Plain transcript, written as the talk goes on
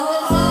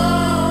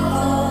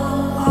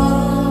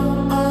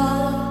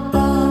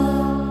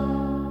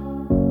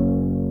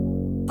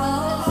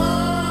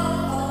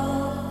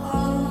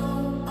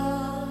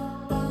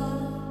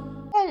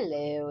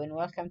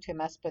to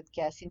Emma's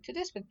podcast. In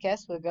today's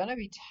podcast, we're going to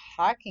be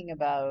talking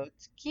about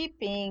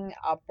keeping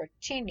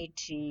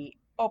opportunity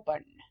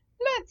open.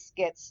 Let's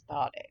get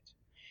started.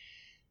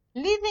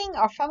 Leaving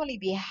our family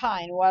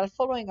behind while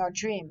following our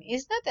dream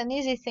is not an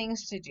easy thing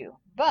to do,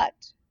 but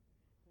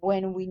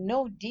when we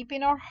know deep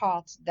in our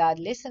hearts that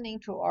listening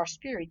to our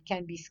spirit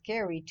can be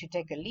scary to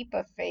take a leap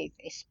of faith,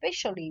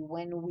 especially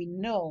when we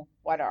know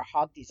what our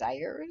heart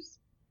desires,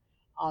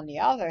 on the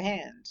other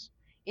hand,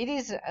 it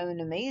is an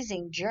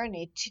amazing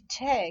journey to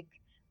take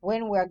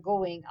when we're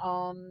going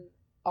on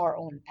our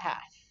own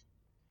path.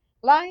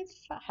 Life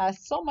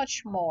has so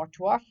much more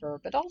to offer,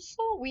 but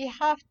also we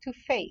have to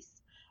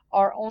face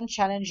our own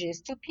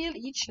challenges to peel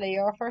each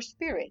layer of our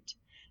spirit.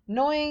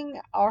 Knowing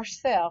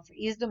ourselves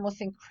is the most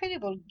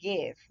incredible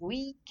gift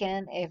we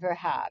can ever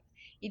have.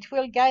 It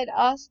will guide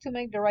us to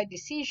make the right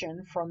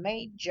decision for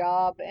mate,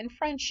 job, and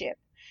friendship,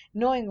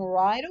 knowing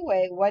right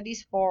away what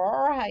is for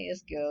our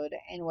highest good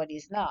and what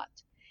is not.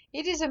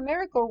 It is a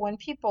miracle when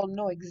people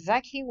know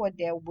exactly what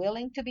they are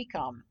willing to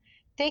become,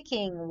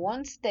 taking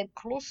one step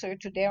closer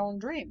to their own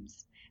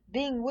dreams,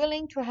 being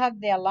willing to have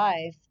their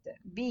life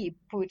be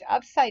put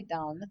upside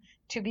down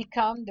to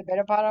become the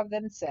better part of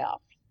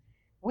themselves.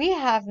 We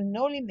have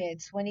no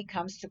limits when it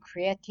comes to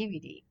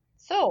creativity.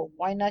 So,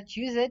 why not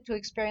use it to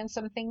experience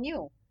something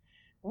new?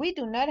 We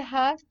do not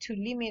have to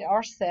limit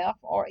ourselves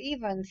or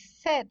even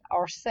set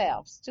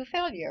ourselves to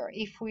failure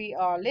if we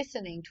are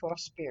listening to our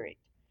spirit.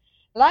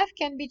 Life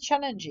can be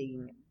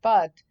challenging,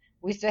 but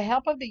with the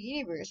help of the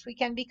universe, we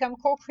can become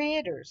co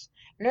creators,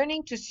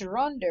 learning to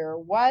surrender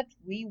what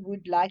we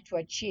would like to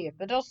achieve,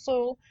 but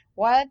also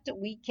what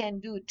we can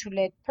do to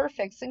let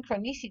perfect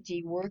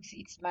synchronicity work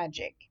its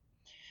magic.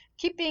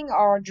 Keeping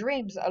our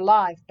dreams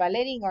alive by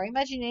letting our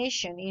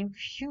imagination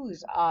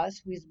infuse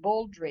us with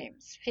bold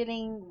dreams,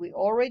 feeling we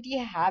already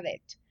have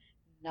it,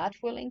 not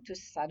willing to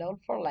settle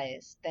for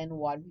less than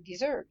what we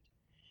deserve.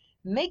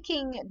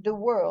 Making the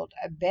world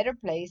a better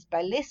place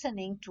by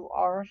listening to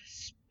our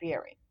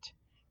spirit,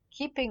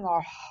 keeping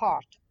our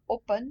heart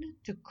open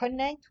to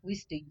connect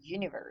with the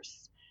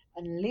universe,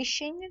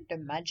 unleashing the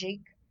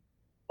magic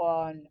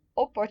on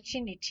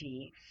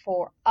opportunity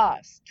for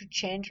us to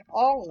change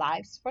our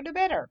lives for the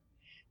better.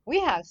 We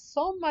have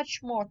so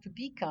much more to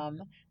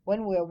become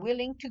when we are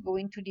willing to go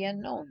into the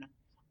unknown,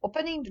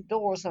 opening the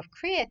doors of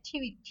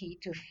creativity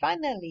to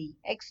finally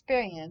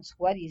experience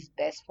what is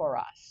best for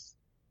us.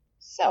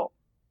 So,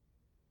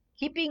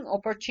 keeping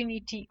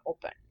opportunity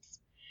open.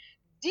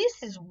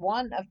 This is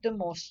one of the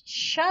most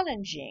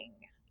challenging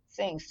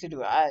things to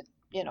do.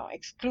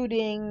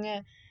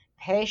 Excluding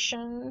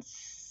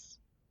patience,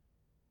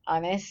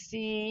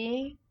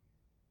 honesty,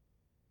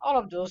 all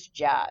of those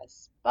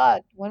jazz.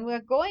 But when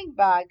we're going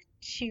back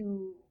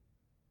to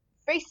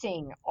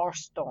facing our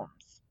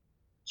storms,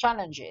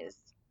 challenges,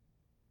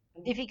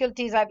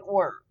 difficulties at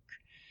work,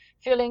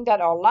 feeling that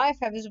our life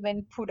has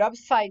been put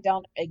upside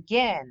down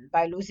again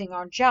by losing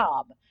our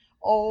job,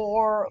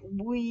 or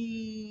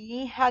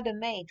we had a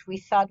mate we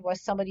thought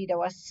was somebody that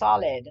was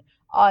solid,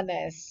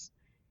 honest,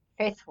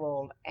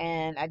 faithful,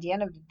 and at the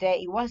end of the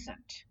day, it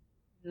wasn't.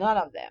 None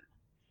of them.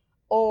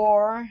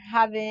 Or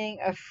having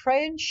a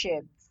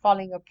friendship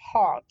falling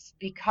apart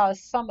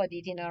because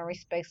somebody didn't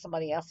respect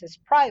somebody else's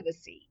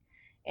privacy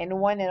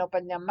and went and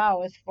opened their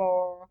mouth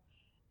for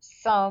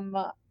some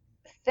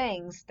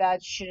things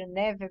that should have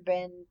never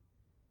been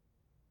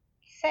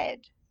said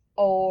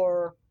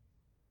or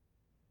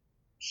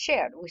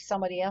shared with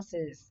somebody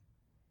else's.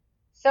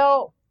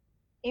 So,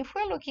 if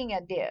we're looking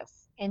at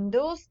this in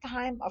those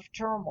time of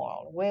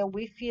turmoil where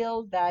we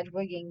feel that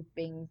we're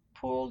being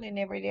pulled in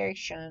every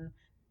direction,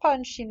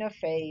 punched in the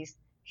face,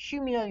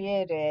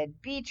 humiliated,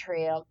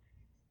 betrayed,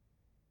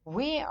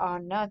 we are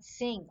not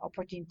seeing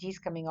opportunities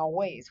coming our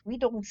ways. We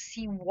don't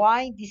see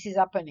why this is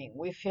happening.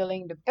 We're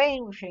feeling the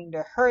pain, we're feeling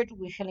the hurt,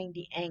 we're feeling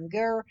the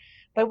anger,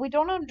 but we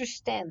don't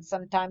understand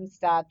sometimes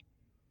that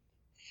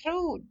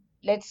through,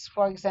 let's,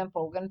 for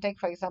example, we're going to take,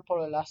 for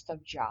example, a loss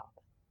of job.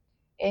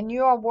 And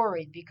you are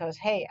worried because,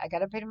 hey, I got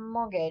to pay my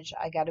mortgage,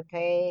 I got to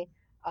pay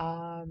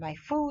my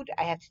food,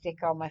 I have to take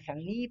care of my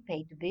family,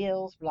 pay the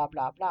bills, blah,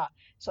 blah, blah.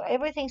 So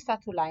everything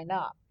starts to line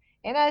up.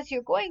 And as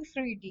you're going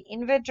through the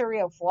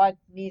inventory of what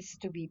needs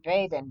to be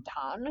paid and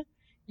done,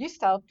 you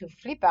start to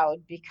flip out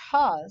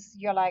because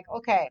you're like,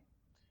 okay,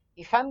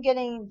 if I'm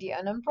getting the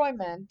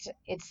unemployment,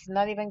 it's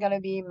not even going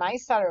to be my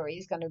salary,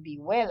 it's going to be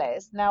way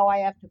less. Now I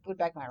have to put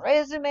back my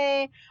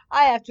resume,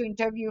 I have to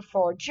interview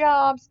for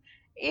jobs.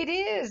 It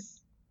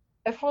is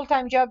a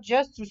full-time job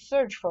just to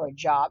search for a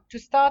job to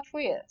start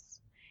with.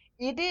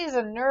 It is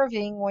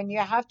unnerving when you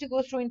have to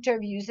go through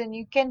interviews and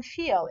you can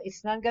feel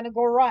it's not going to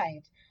go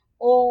right.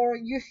 Or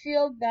you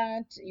feel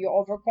that you're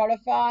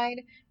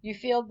overqualified, you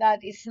feel that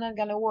it's not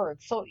going to work.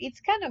 So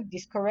it's kind of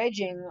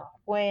discouraging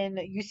when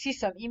you see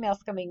some emails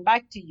coming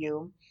back to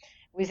you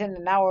within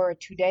an hour or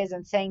 2 days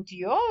and saying to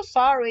you, oh,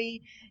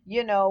 sorry,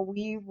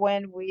 we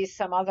went with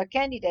some other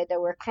candidate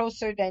that were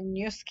closer than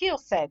your skill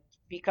set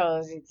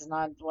because it's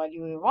not what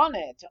you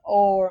wanted.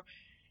 Or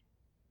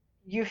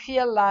You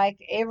feel like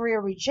every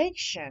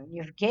rejection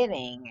you're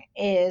getting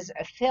is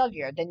a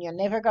failure, then you're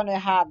never going to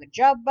have a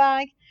job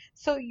back.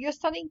 So you're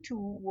starting to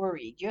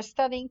worry, you're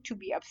starting to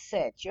be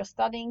upset, you're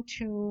starting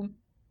to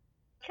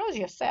close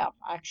yourself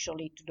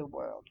actually to the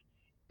world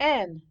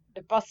and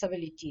the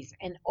possibilities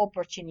and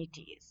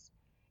opportunities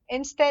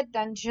instead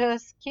than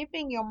just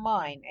keeping your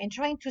mind and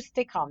trying to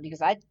stay calm,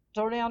 because I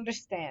totally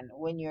understand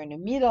when you're in the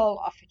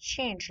middle of a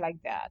change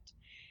like that,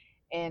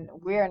 and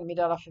we're in the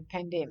middle of a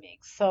pandemic.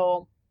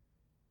 So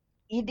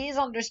it is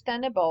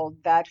understandable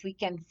that we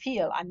can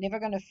feel, I'm never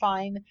going to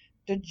find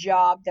the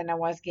job that I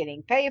was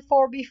getting paid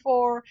for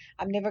before.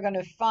 I'm never going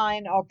to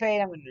find or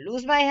pay. I'm going to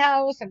lose my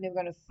house. I'm never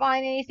going to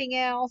find anything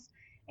else.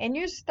 And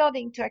you're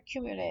starting to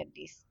accumulate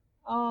this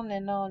on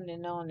and on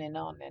and on and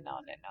on and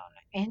on and on.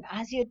 And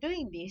as you're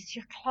doing this,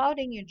 you're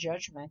clouding your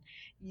judgment.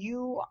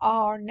 You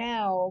are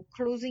now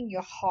closing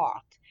your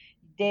heart.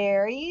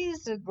 There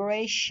is a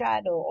gray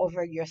shadow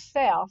over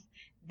yourself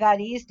that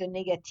is the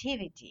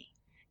negativity.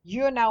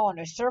 You're now on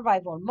a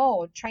survival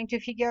mode, trying to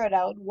figure it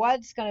out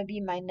what's going to be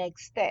my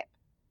next step.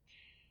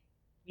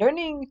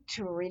 Learning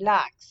to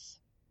relax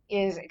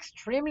is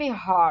extremely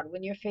hard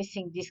when you're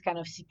facing this kind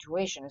of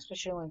situation,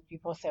 especially when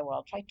people say,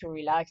 well, try to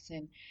relax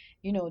and,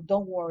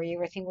 don't worry,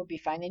 everything will be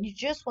fine. And you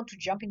just want to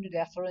jump into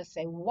their throat and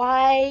say,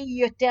 why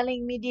you're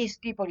telling me this?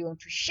 People, you want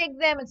to shake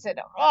them and say,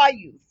 are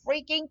you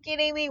freaking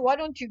kidding me? Why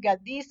don't you get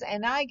this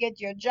and I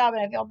get your job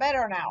and I feel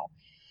better now?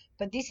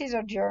 But this is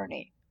a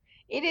journey.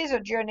 It is a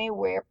journey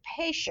where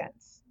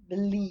patience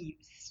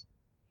believes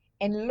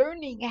and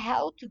learning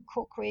how to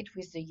co create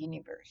with the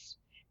universe.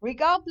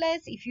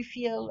 Regardless if you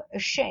feel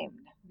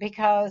ashamed,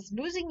 because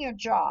losing your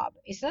job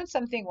is not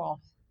something,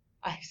 well,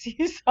 I see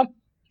some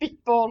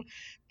people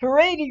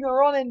parading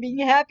around and being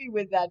happy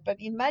with that, but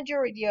in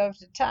majority of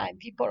the time,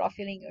 people are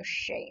feeling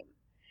ashamed.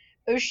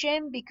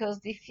 Ashamed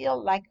because they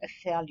feel like a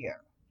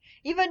failure.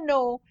 Even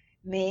though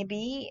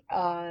maybe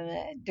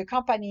the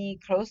company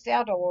closed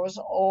their doors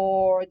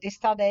or they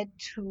started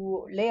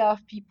to lay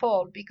off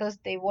people because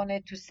they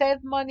wanted to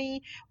save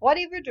money,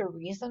 whatever the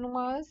reason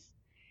was,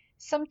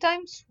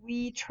 sometimes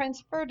we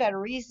transfer that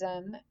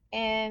reason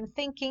and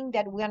thinking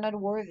that we are not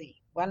worthy,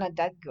 we're not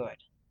that good,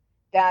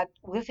 that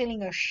we're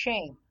feeling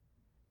ashamed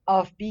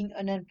of being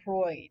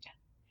unemployed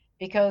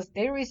because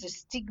there is a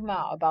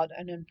stigma about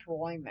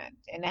unemployment.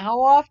 And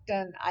how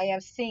often I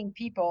have seen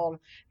people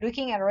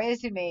looking at a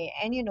resume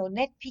and,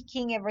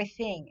 nitpicking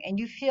everything. And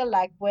you feel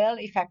like, well,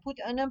 if I put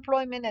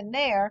unemployment in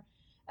there,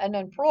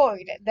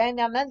 unemployed, then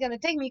they're not going to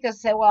take me because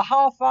say, well,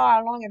 how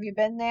long have you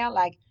been there?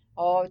 Like,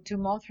 oh, 2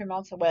 months, 3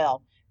 months.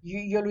 Well,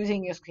 you're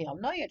losing your skill.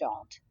 No, you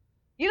don't.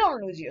 You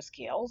don't lose your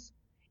skills.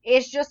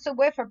 It's just a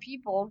way for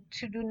people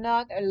to do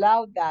not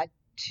allow that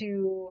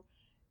to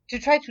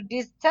try to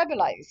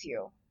destabilize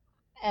you,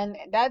 and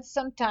that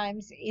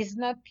sometimes is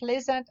not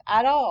pleasant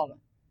at all.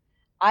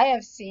 I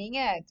have seen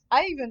it.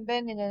 I even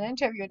been in an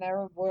interview, and I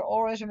will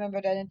always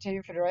remember that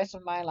interview for the rest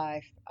of my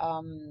life.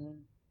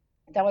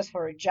 That was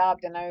for a job,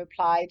 then I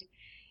applied,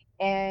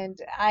 and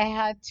I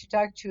had to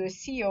talk to a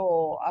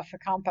CEO of a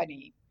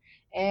company,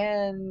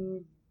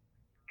 and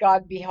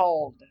God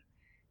behold,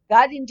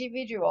 that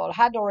individual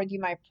had already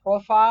my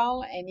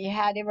profile and he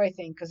had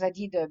everything because I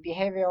did a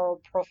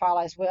behavioral profile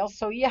as well.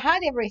 So he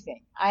had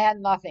everything. I had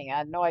nothing. I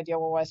had no idea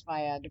what was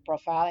my the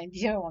profile and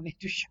didn't want it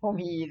to show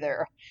me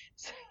either.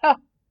 So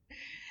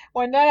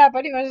when that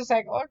happened, he was just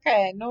like,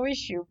 okay, no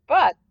issue.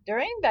 But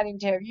during that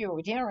interview,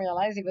 we didn't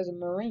realize he was a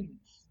Marine.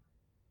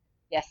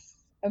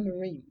 Yes, a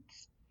Marine.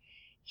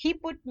 He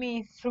put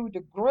me through the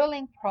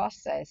grilling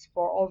process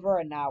for over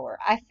an hour.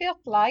 I felt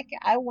like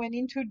I went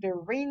into the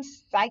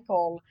rinse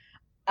cycle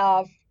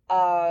of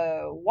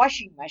a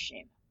washing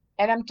machine.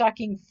 And I'm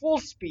talking full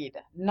speed,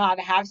 not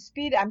half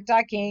speed. I'm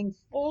talking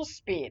full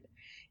speed.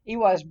 He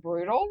was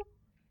brutal,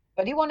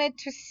 but he wanted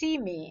to see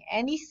me.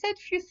 And he said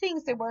a few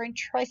things that were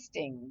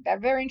interesting,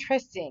 that very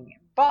interesting.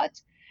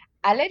 But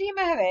I let him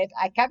have it.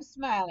 I kept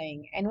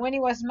smiling. And when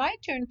it was my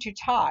turn to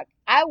talk,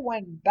 I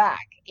went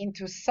back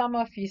into some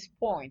of his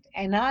points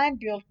and I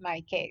built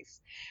my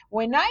case.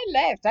 When I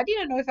left, I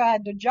didn't know if I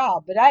had the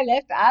job, but I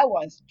left, I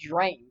was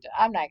drained.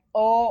 I'm like,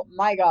 oh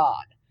my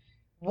God,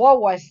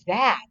 what was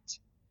that?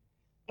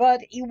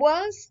 But it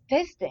was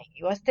testing.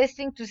 It was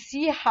testing to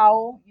see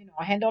how,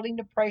 handling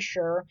the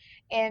pressure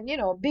and,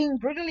 being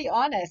brutally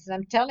honest. And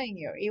I'm telling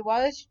you, it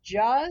was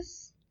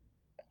just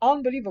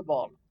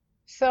unbelievable.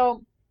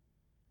 So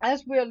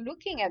as we're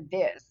looking at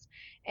this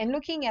and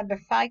looking at the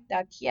fact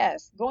that,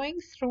 yes, going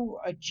through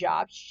a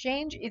job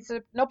change, it's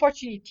an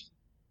opportunity.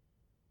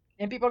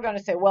 And people are going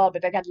to say, well,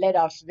 but I got laid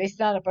off, so this is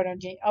not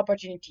an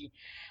opportunity.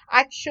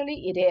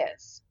 Actually, it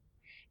is.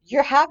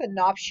 You have an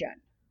option.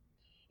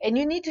 And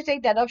you need to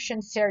take that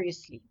option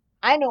seriously.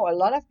 I know a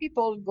lot of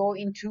people go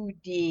into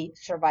the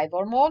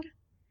survival mode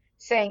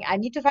saying, I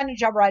need to find a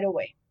job right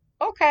away.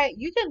 Okay,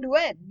 you can do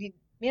it.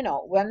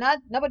 We're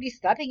nobody's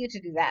stopping you to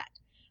do that.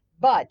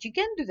 But you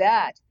can do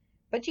that.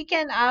 But you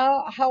can,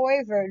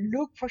 however,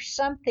 look for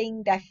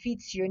something that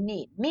fits your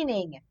need.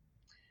 Meaning,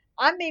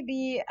 I may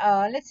be,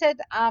 let's say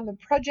I'm a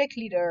project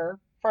leader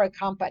for a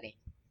company.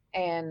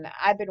 And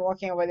I've been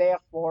working over there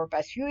for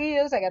past few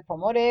years. I got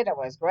promoted. I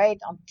was great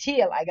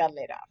until I got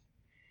laid off.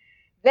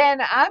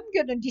 Then I'm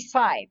gonna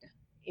decide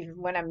if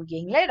when I'm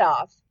getting laid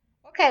off,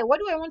 okay, what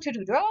do I want to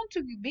do? Do I want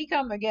to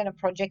become again a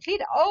project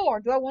lead, or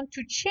do I want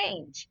to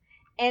change?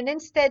 And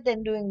instead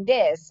than doing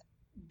this,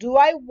 do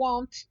I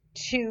want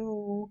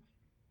to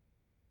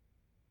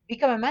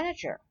become a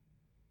manager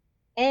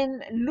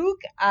and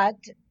look at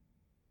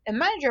a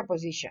manager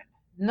position,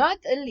 not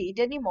a lead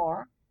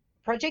anymore,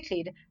 project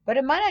lead, but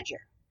a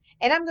manager.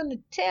 And I'm going to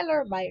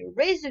tailor my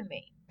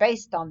resume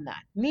based on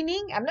that.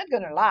 Meaning, I'm not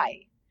going to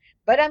lie,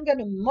 but I'm going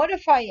to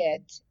modify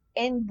it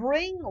and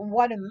bring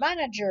what a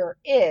manager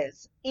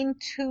is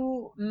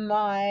into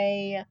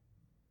my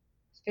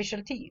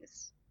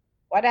specialties,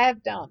 what I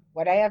have done,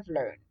 what I have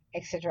learned,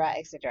 etc.,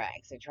 etc.,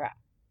 etc.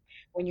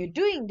 When you're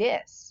doing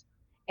this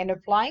and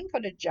applying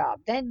for the job,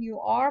 then you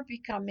are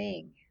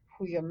becoming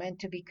who you're meant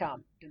to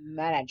become, the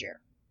manager.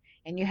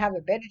 And you have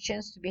a better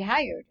chance to be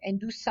hired and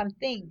do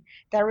something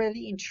that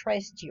really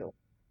interests you.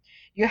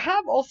 You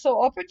have also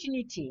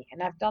opportunity,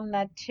 and I've done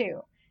that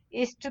too,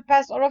 is to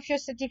pass all of your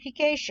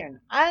certification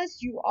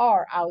as you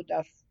are out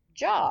of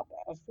job,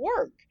 of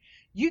work.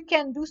 You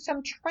can do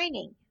some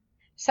training,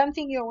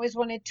 something you always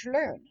wanted to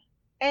learn,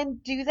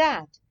 and do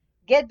that.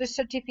 Get the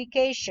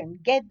certification,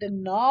 get the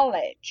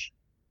knowledge,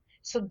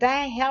 so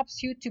that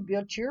helps you to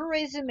build your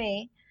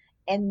resume,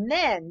 and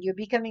then you're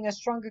becoming a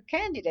stronger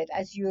candidate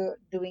as you're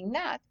doing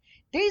that.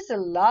 There's a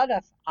lot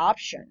of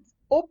options.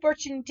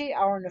 Opportunity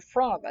are in the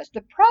front of us.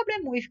 The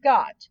problem we've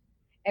got,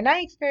 and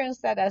I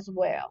experienced that as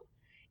well,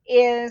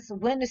 is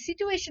when a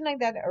situation like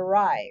that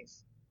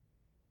arrives,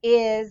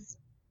 is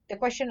the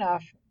question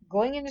of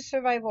going into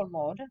survival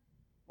mode.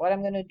 What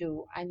I'm going to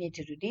do, I need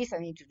to do this, I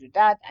need to do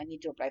that, I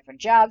need to apply for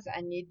jobs, I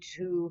need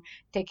to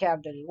take care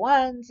of the little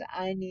ones,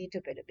 I need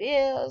to pay the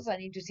bills, I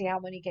need to see how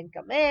money can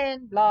come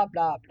in, blah,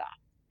 blah, blah.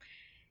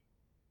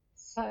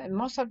 So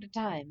most of the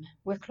time,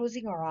 we're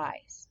closing our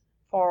eyes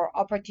for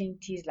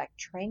opportunities like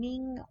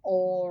training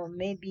or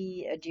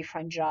maybe a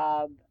different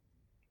job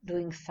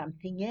doing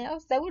something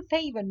else that would pay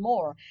even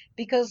more,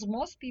 because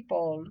most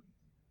people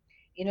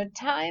in a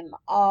time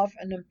of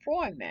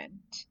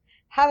unemployment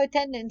have a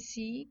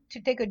tendency to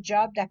take a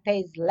job that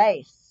pays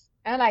less.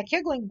 And like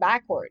you're going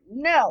backward.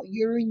 No,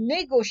 you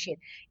renegotiate.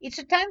 It's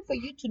a time for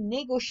you to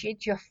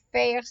negotiate your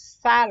fair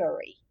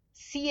salary.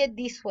 See it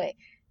this way.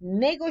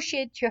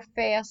 Negotiate your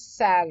fair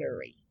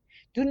salary.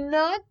 Do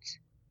not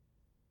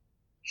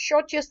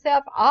short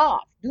yourself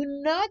off. Do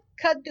not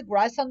cut the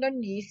grass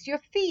underneath your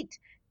feet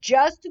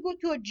just to go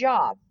to a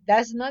job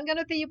that's not going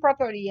to pay you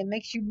properly and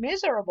makes you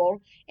miserable.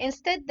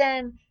 Instead,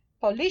 then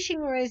polishing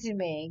your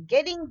resume,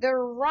 getting the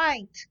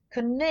right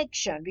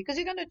connection, because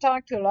you're going to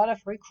talk to a lot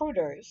of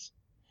recruiters.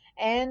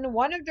 And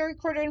one of the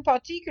recruiter in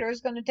particular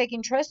is going to take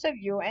interest of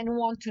you and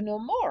want to know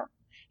more.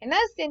 And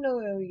as they know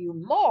you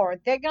more,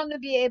 they're going to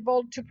be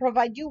able to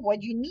provide you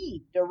what you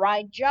need, the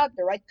right job,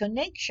 the right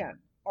connection,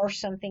 or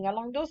something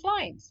along those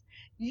lines.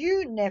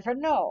 You never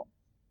know.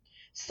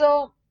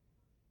 So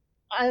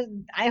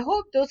I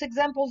hope those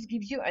examples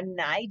give you an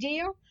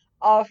idea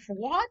of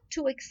what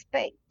to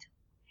expect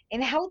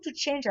and how to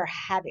change our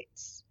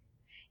habits.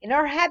 And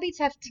our habits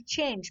have to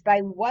change by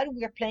what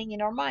we're playing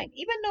in our mind.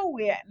 Even though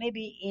we're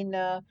maybe in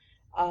a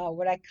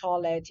what I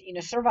call it in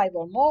a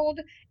survival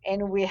mode,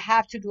 and we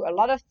have to do a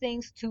lot of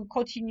things to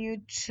continue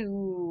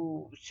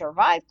to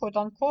survive, quote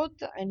unquote,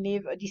 and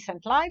live a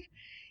decent life,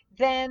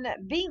 then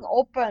being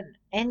open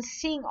and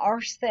seeing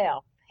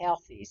ourselves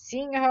healthy,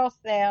 seeing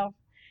ourselves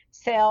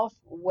self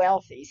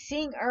wealthy,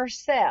 seeing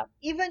ourselves,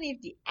 even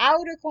if the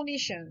outer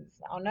conditions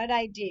are not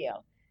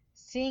ideal,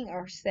 seeing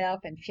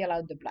ourselves and fill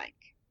out the blank.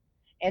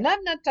 And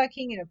I'm not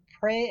talking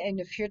in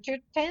a future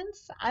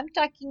tense. I'm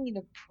talking in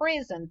a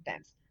present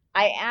tense.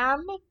 I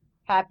am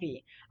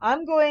happy.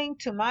 I'm going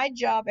to my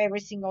job every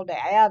single day.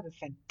 I have a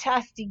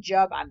fantastic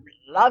job. I'm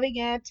loving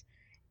it.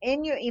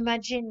 And you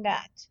imagine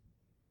that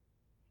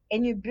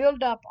and you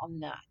build up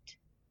on that.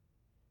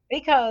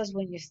 Because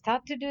when you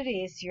start to do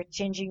this, you're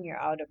changing your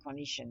outer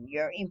condition.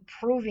 You're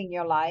improving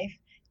your life.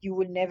 You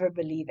will never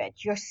believe it.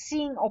 You're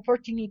seeing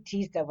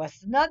opportunities that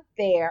was not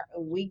there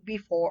a week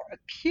before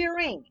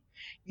appearing.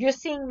 You're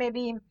seeing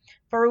maybe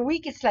for a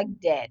week it's like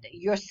dead.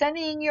 You're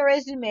sending your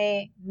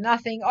resume,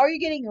 nothing. Or you're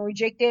getting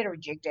rejected,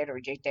 rejected,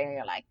 rejected. And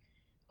you're like,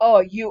 oh,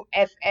 you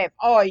FF,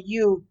 oh,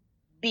 you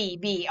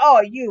BB,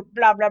 oh, you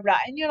blah, blah, blah.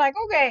 And you're like,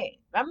 okay,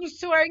 I'm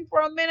swearing for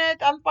a minute.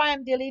 I'm fine.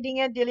 I'm deleting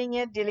it, deleting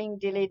it, deleting,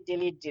 delete,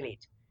 delete,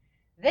 delete.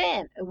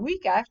 Then a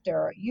week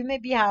after, you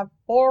maybe have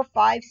four,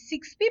 five,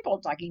 six people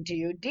talking to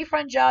you,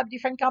 different job,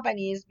 different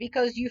companies,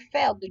 because you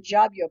felt the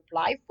job you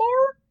applied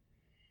for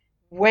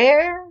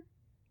where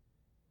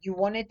you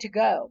wanted to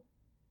go,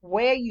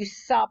 where you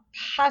saw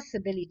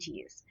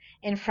possibilities.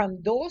 And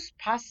from those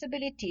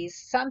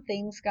possibilities,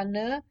 something's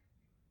gonna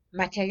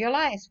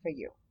materialize for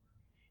you.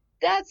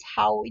 That's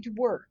how it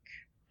works.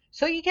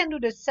 So you can do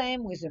the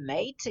same with a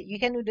mate, you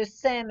can do the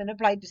same and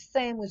apply the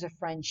same with a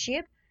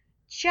friendship.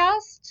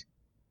 Just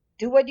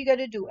Do what you got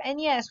to do. And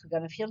yes, we're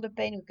going to feel the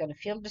pain. We're going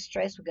to feel the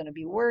stress. We're going to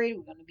be worried.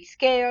 We're going to be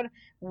scared.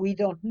 We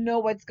don't know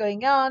what's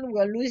going on.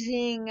 We're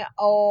losing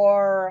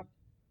our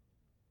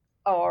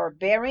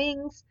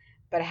bearings,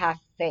 but have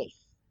faith.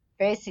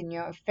 Faith in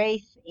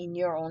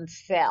your own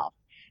self.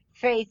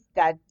 Faith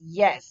that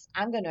yes,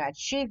 I'm going to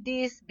achieve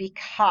this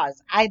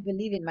because I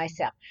believe in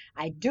myself.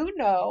 I do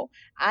know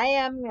I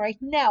am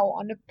right now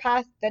on a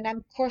path that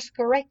I'm course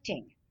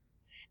correcting.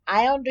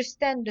 I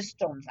understand the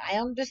storms. I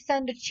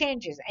understand the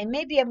changes. And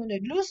maybe I'm going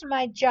to lose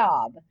my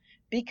job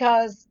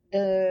because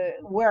the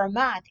where I'm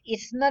at,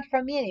 it's not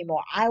for me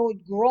anymore. I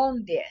would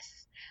grown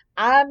this.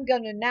 I'm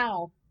going to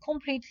now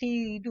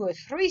completely do a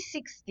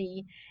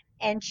 360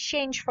 and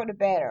change for the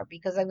better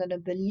because I'm going to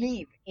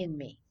believe in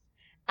me.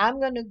 I'm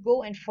going to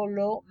go and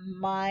follow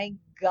my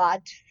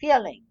gut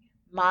feeling,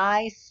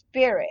 my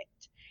spirit.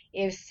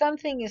 If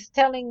something is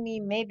telling me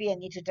maybe I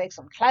need to take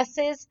some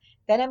classes,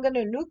 then I'm going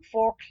to look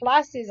for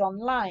classes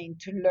online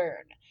to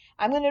learn.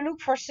 I'm going to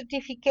look for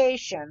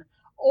certification,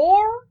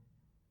 or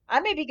I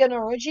may be going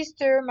to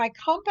register my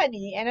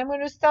company and I'm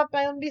going to start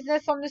my own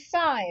business on the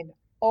side.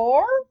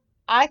 Or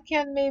I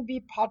can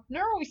maybe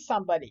partner with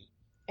somebody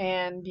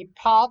and be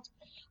part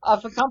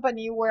of a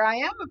company where I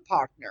am a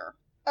partner.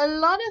 A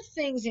lot of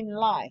things in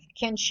life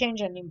can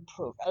change and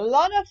improve. A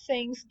lot of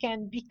things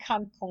can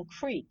become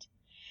concrete.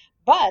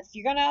 But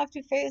you're gonna have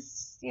to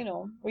face,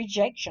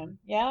 rejection.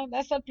 Yeah,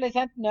 that's not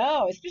pleasant.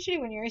 No, especially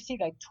when you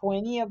receive like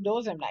 20 of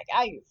those. I'm like,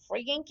 are you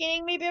freaking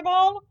kidding me,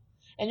 people?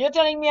 And you're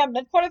telling me I'm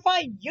not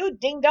qualified? You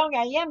ding dong,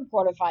 I am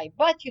qualified.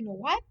 But you know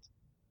what?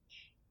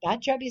 That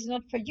job is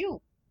not for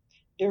you.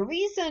 The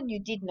reason you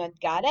did not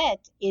get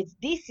it is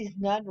this is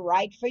not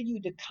right for you.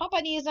 The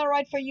company is not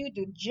right for you.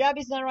 The job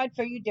is not right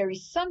for you. There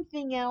is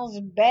something else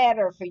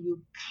better for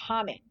you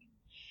coming.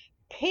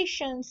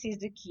 Patience is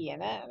the key,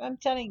 and I'm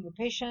telling you,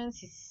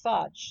 patience is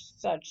such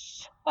a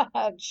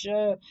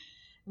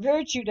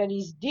virtue that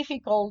is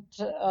difficult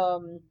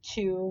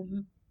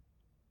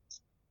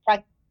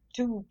prac-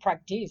 to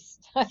practice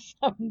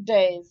some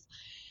days.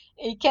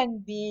 It can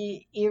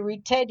be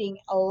irritating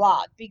a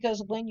lot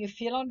because when you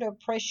feel under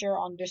pressure,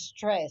 under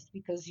stress,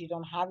 because you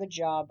don't have a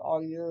job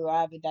or you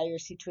have a dire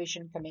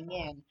situation coming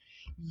in,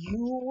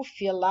 you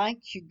feel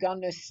like you're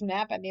gonna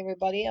snap at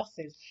everybody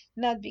else's.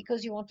 Not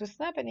because you want to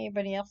snap at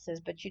anybody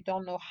else's, but you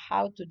don't know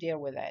how to deal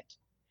with it.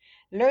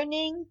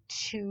 Learning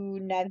to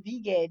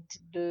navigate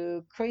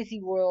the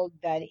crazy world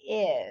that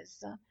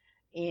is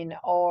in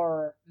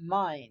our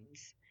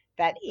minds,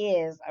 that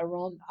is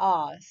around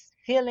us,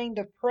 feeling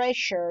the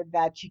pressure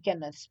that you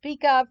cannot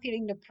speak up,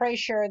 feeling the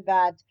pressure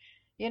that,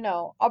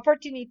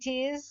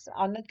 opportunities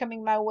are not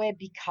coming my way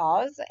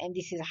because, and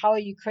this is how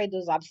you create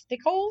those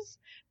obstacles,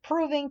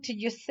 proving to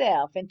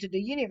yourself and to the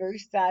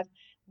universe that,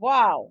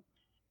 wow,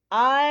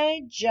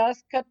 I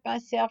just cut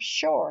myself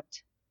short.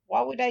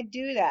 Why would I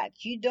do that?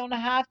 You don't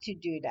have to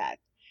do that.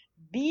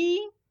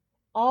 Be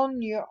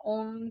on your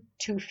own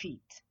 2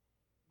 feet.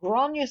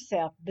 Ground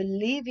yourself,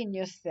 believe in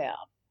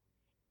yourself,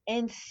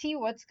 and see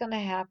what's going to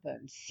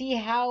happen. See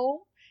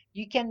how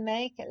you can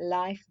make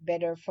life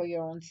better for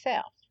your own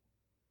self.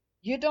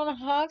 You don't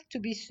have to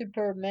be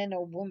Superman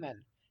or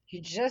woman.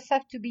 You just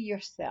have to be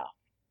yourself.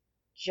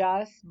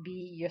 Just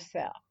be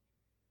yourself.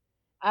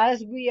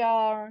 As we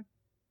are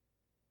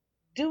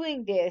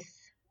doing this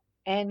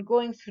and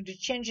going through the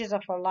changes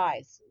of our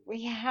lives,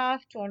 we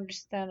have to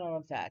understand all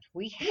of that.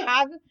 We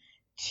have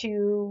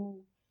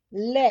to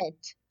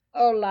let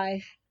our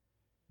life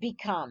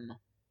become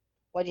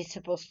what it's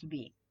supposed to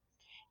be.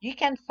 You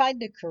can fight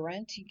the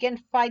current, you can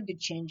fight the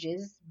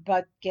changes,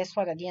 but guess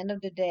what? At the end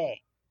of the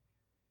day,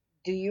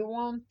 do you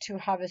want to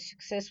have a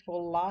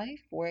successful life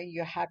where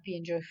you're happy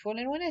and joyful?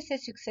 And when I say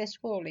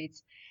successful,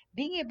 it's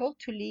being able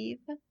to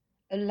live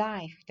a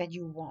life that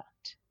you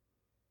want,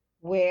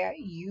 where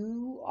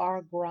you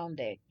are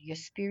grounded, you're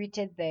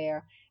spirited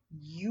there,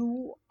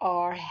 you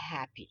are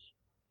happy.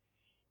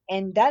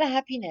 And that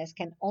happiness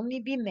can only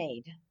be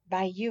made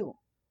by you.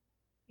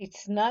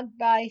 It's not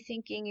by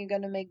thinking you're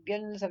going to make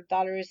billions of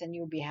dollars and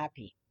you'll be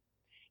happy.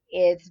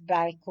 It's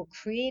by co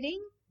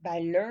creating, by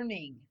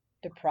learning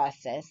the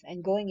process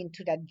and going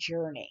into that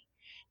journey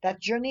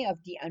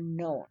of the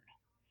unknown.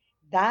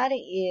 That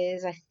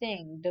is, I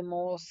think, the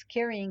most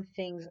scaring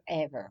things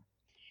ever.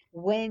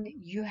 When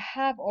you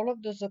have all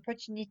of those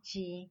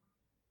opportunity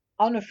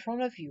on the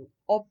front of you,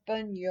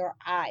 open your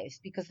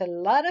eyes because a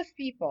lot of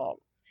people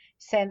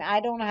saying, I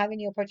don't have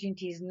any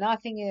opportunities,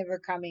 nothing is ever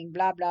coming,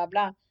 blah, blah,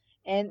 blah.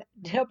 And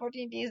the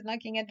opportunity is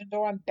knocking at the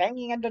door and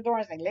banging at the door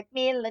and saying, let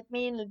me in, let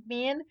me in, let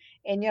me in.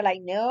 And you're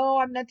like, no,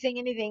 I'm not saying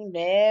anything.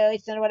 No,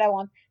 it's not what I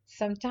want.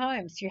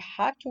 Sometimes you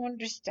have to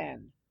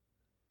understand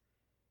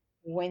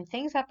when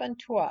things happen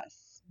to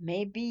us,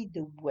 maybe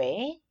the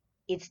way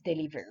it's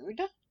delivered,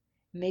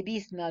 maybe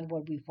it's not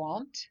what we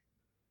want,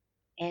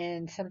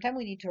 and sometimes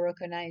we need to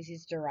recognize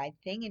it's the right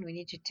thing and we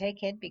need to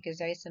take it because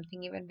there is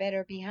something even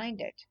better behind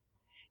it.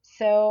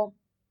 So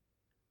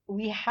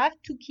we have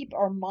to keep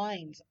our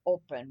minds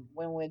open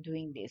when we're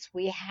doing this.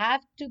 We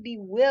have to be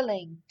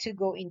willing to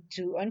go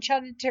into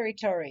uncharted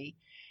territory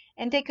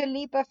and take a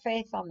leap of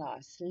faith on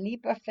us,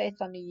 leap of faith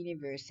on the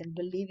universe, and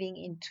believing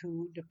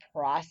into the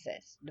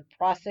process. The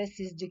process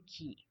is the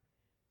key.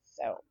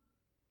 So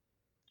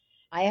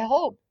I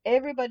hope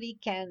everybody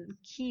can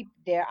keep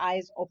their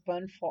eyes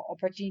open for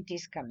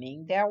opportunities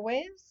coming their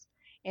ways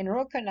and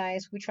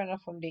recognize which one are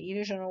from the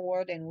illusional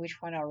world and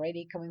which one are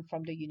already coming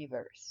from the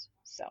universe.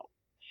 So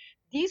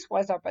this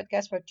was our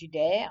podcast for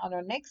today. On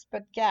our next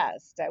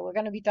podcast, we're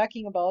going to be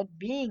talking about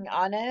being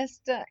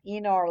honest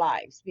in our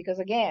lives. Because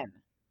again,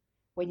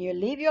 when you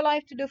live your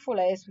life to the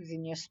fullest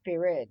within your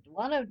spirit,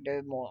 one of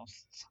the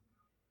most,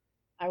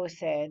 I would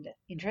say,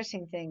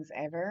 interesting things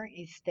ever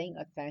is staying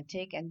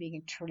authentic and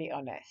being truly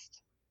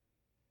honest,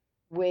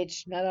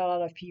 which not a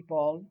lot of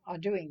people are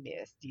doing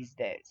this these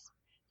days.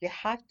 You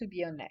have to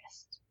be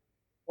honest.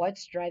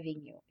 What's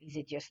driving you? Is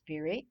it your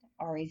spirit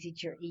or is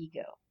it your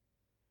ego?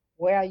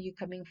 Where are you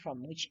coming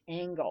from? Which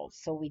angle?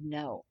 So we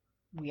know,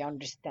 we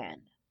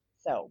understand.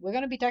 So we're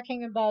going to be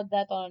talking about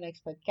that on our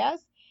next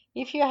podcast.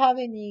 If you have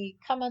any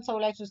comments or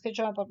would like to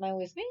schedule an appointment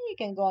with me, you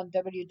can go on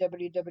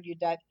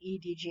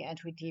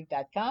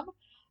www.edgintuitive.com.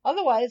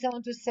 Otherwise, I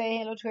want to say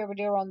hello to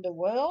everybody around the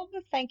world.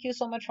 Thank you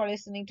so much for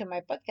listening to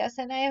my podcast,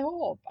 and I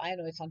know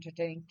it's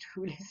entertaining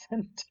to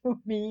listen to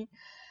me,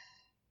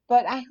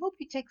 but I hope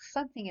you take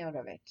something out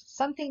of it,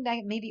 something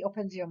that maybe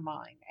opens your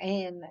mind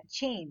and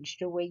change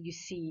the way you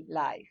see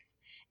life.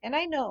 And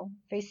I know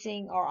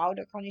facing our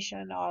outer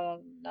condition are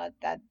not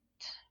that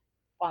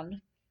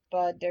fun,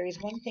 but there is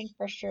one thing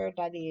for sure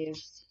that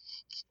is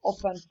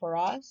open for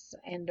us,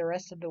 and the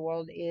rest of the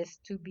world is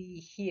to be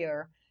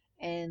here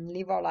and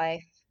live our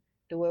life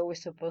the way we're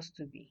supposed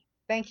to be.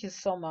 Thank you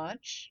so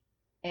much,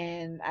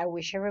 and I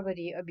wish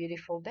everybody a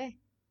beautiful day.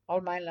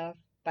 All my love.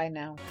 Bye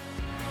now.